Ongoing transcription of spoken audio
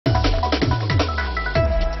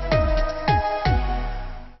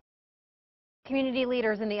Community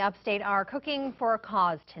leaders in the upstate are cooking for a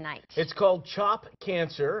cause tonight. It's called Chop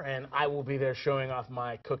Cancer, and I will be there showing off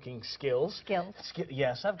my cooking skills.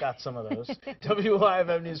 Yes, I've got some of those.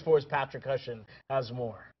 WYFF News 4's Patrick Hushin has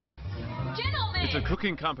more. Gentlemen! It's a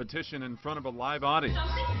cooking competition in front of a live audience.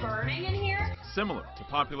 Something burning in here? Similar to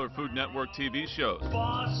popular Food Network TV shows.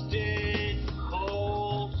 Boston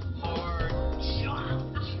Cold Hard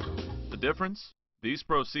Chop. The difference? These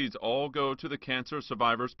proceeds all go to the Cancer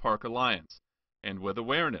Survivors Park Alliance. And with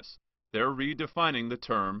awareness, they're redefining the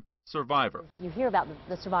term survivor. You hear about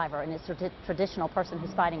the survivor, and it's a traditional person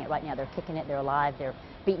who's fighting it right now. They're kicking it, they're alive, they're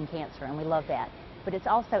beating cancer, and we love that. But it's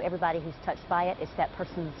also everybody who's touched by it. It's that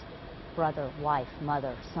person's brother, wife,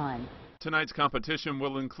 mother, son. Tonight's competition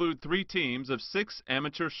will include 3 teams of 6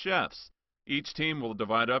 amateur chefs. Each team will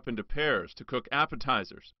divide up into pairs to cook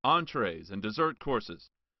appetizers, entrees, and dessert courses.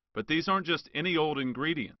 But these aren't just any old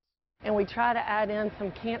ingredients. And we try to add in some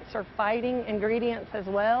cancer-fighting ingredients as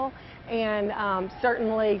well, and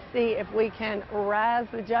certainly see if we can razz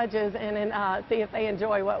the judges and see if they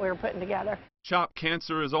enjoy what we're putting together. Chop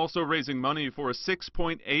Cancer is also raising money for a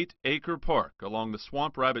 6.8-acre park along the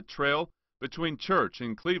Swamp Rabbit Trail between Church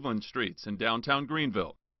and Cleveland Streets in downtown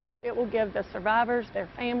Greenville. It will give the survivors, their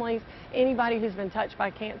families, anybody who's been touched by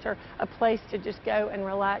cancer, a place to just go and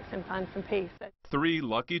relax and find some peace. 3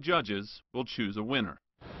 lucky judges will choose a winner.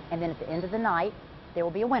 And then at the end of the night, there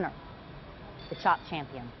will be a winner, the Chop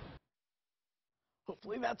champion.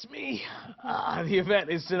 Hopefully that's me. The event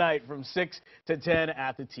is tonight from 6 to 10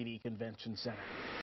 at the TD Convention Center.